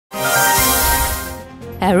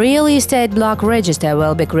A real estate block register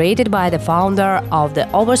will be created by the founder of the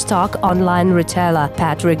Overstock online retailer,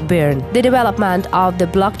 Patrick Byrne. The development of the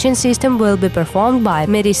blockchain system will be performed by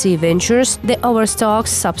Medici Ventures, the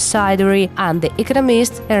Overstock's subsidiary, and the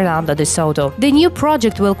economist Hernando de Soto. The new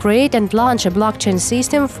project will create and launch a blockchain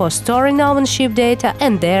system for storing ownership data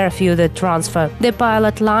and their further transfer. The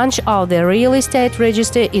pilot launch of the real estate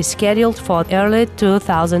register is scheduled for early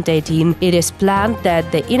 2018. It is planned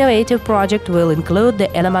that the innovative project will include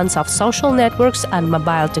the elements of social networks and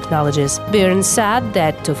mobile technologies. Byrne said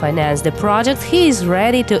that to finance the project, he is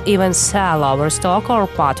ready to even sell Overstock or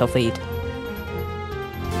part of it.